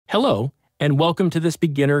Hello, and welcome to this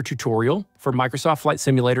beginner tutorial for Microsoft Flight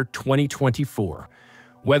Simulator 2024.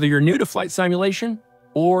 Whether you're new to flight simulation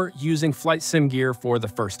or using flight sim gear for the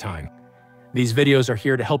first time, these videos are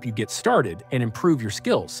here to help you get started and improve your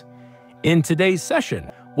skills. In today's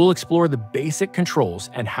session, we'll explore the basic controls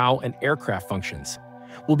and how an aircraft functions.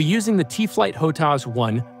 We'll be using the T-Flight HOTAS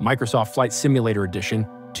 1 Microsoft Flight Simulator Edition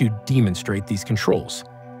to demonstrate these controls.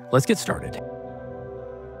 Let's get started.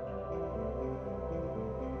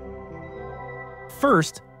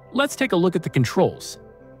 First, let's take a look at the controls.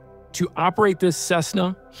 To operate this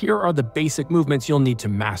Cessna, here are the basic movements you'll need to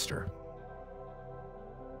master.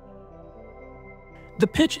 The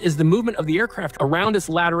pitch is the movement of the aircraft around its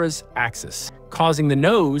lattice axis, causing the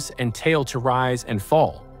nose and tail to rise and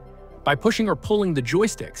fall. By pushing or pulling the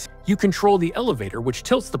joysticks, you control the elevator, which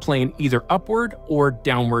tilts the plane either upward or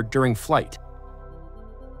downward during flight.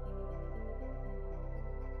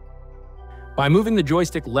 By moving the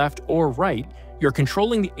joystick left or right, you're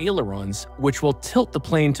controlling the ailerons, which will tilt the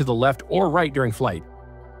plane to the left or right during flight.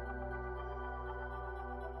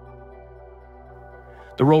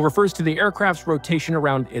 The roll refers to the aircraft's rotation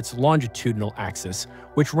around its longitudinal axis,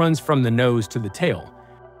 which runs from the nose to the tail.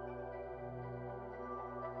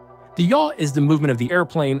 The yaw is the movement of the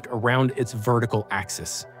airplane around its vertical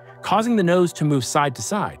axis, causing the nose to move side to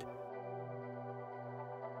side.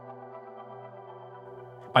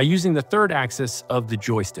 By using the third axis of the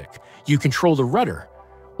joystick, you control the rudder.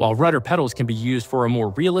 While rudder pedals can be used for a more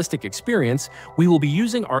realistic experience, we will be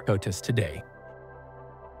using our HOTAS today.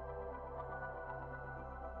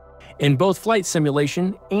 In both flight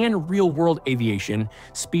simulation and real-world aviation,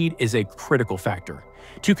 speed is a critical factor.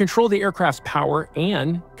 To control the aircraft's power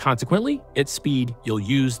and, consequently, its speed, you'll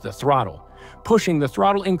use the throttle. Pushing the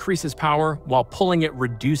throttle increases power, while pulling it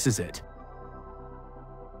reduces it.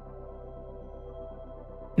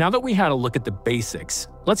 Now that we had a look at the basics,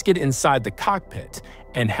 let's get inside the cockpit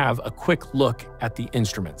and have a quick look at the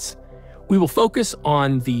instruments. We will focus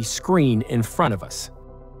on the screen in front of us.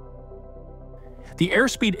 The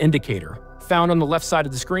airspeed indicator, found on the left side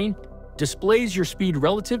of the screen, displays your speed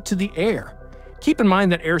relative to the air. Keep in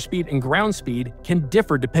mind that airspeed and ground speed can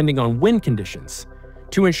differ depending on wind conditions.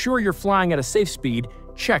 To ensure you're flying at a safe speed,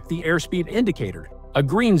 check the airspeed indicator. A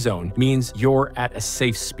green zone means you're at a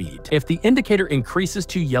safe speed. If the indicator increases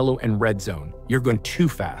to yellow and red zone, you're going too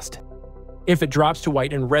fast. If it drops to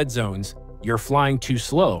white and red zones, you're flying too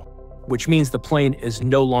slow, which means the plane is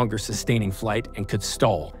no longer sustaining flight and could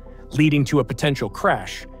stall, leading to a potential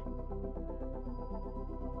crash.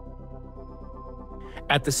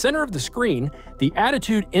 At the center of the screen, the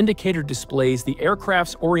attitude indicator displays the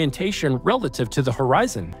aircraft's orientation relative to the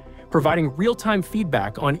horizon, providing real-time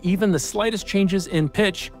feedback on even the slightest changes in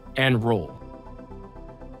pitch and roll.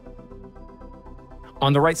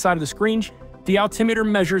 On the right side of the screen, the altimeter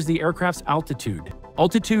measures the aircraft's altitude.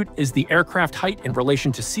 Altitude is the aircraft height in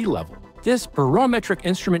relation to sea level. This barometric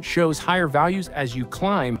instrument shows higher values as you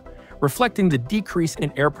climb, reflecting the decrease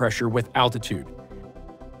in air pressure with altitude.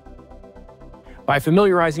 By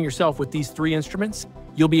familiarizing yourself with these three instruments,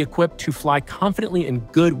 you'll be equipped to fly confidently in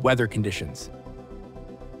good weather conditions.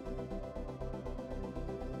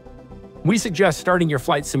 We suggest starting your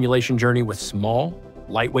flight simulation journey with small,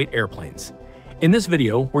 lightweight airplanes. In this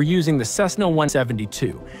video, we're using the Cessna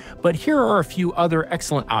 172, but here are a few other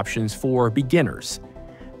excellent options for beginners.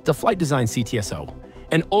 The Flight Design CTSO,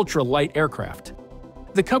 an ultra-light aircraft,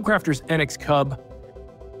 the Cubcrafters NX Cub,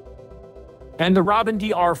 and the Robin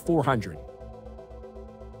DR400.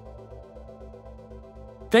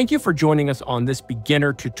 Thank you for joining us on this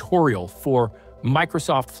beginner tutorial for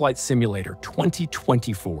Microsoft Flight Simulator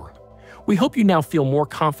 2024. We hope you now feel more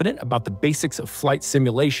confident about the basics of flight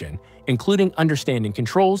simulation, including understanding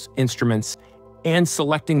controls, instruments, and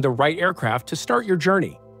selecting the right aircraft to start your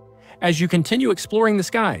journey. As you continue exploring the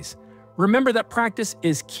skies, remember that practice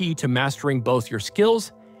is key to mastering both your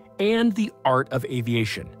skills and the art of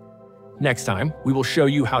aviation. Next time, we will show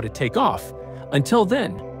you how to take off. Until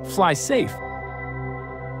then, fly safe